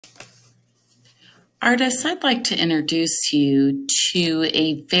Artists, I'd like to introduce you to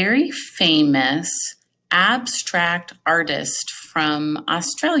a very famous abstract artist from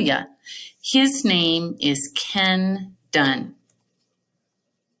Australia. His name is Ken Dunn.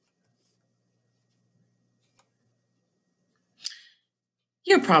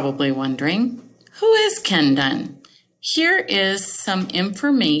 You're probably wondering, who is Ken Dunn? Here is some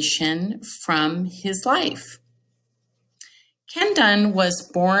information from his life. Ken Dunn was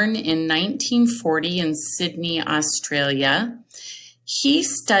born in 1940 in Sydney, Australia. He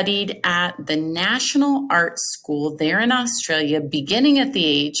studied at the National Art School there in Australia, beginning at the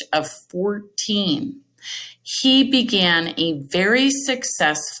age of 14. He began a very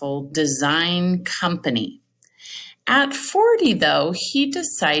successful design company. At 40, though, he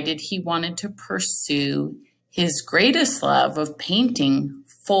decided he wanted to pursue his greatest love of painting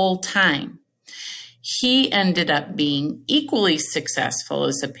full-time. He ended up being equally successful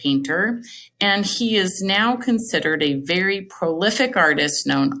as a painter, and he is now considered a very prolific artist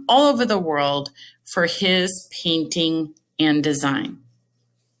known all over the world for his painting and design.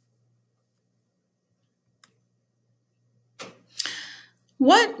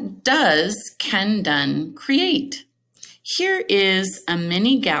 What does Ken Dunn create? Here is a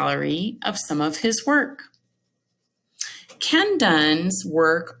mini gallery of some of his work. Ken Dunn's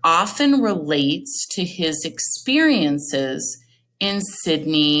work often relates to his experiences in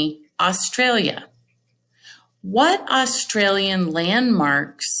Sydney, Australia. What Australian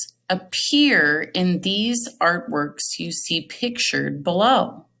landmarks appear in these artworks you see pictured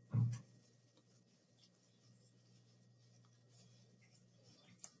below?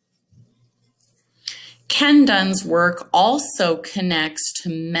 Ken Dunn's work also connects to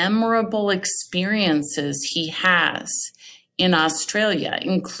memorable experiences he has in Australia,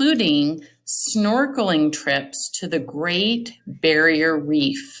 including snorkeling trips to the Great Barrier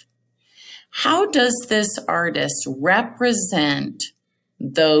Reef. How does this artist represent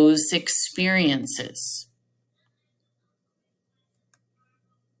those experiences?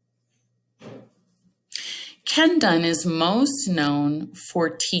 Ken Dunn is most known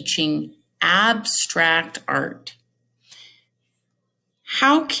for teaching abstract art.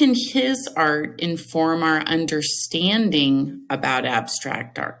 How can his art inform our understanding about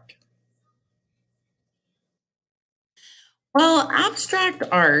abstract art? Well, abstract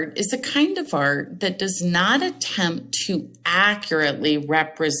art is a kind of art that does not attempt to accurately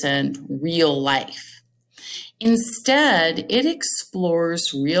represent real life. Instead, it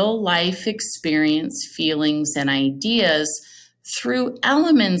explores real life experience, feelings, and ideas through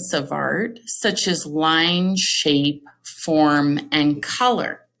elements of art such as line, shape, form, and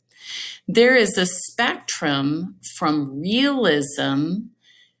color. There is a spectrum from realism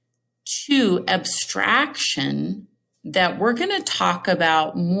to abstraction that we're going to talk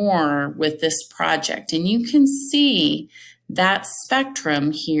about more with this project. And you can see that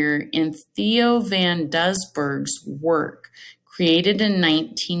spectrum here in Theo van Doesburg's work, created in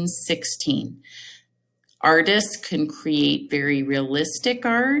 1916. Artists can create very realistic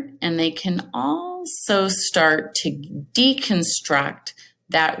art, and they can also start to deconstruct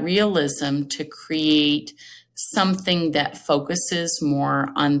that realism to create something that focuses more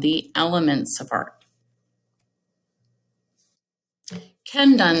on the elements of art.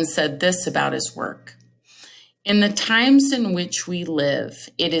 Ken Dunn said this about his work: "In the times in which we live,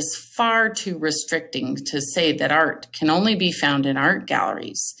 it is far too restricting to say that art can only be found in art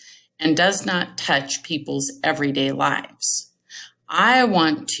galleries and does not touch people's everyday lives. I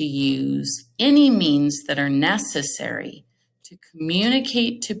want to use any means that are necessary to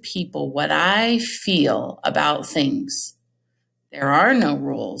communicate to people what I feel about things. There are no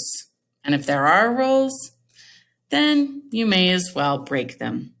rules, and if there are rules, then you may as well break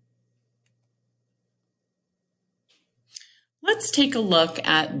them." Let's take a look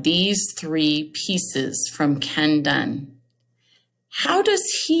at these three pieces from Ken Dunn. How does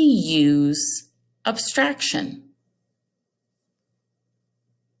he use abstraction?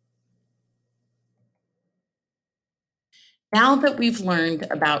 Now that we've learned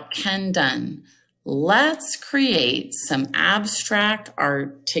about Ken Dunn, let's create some abstract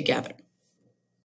art together.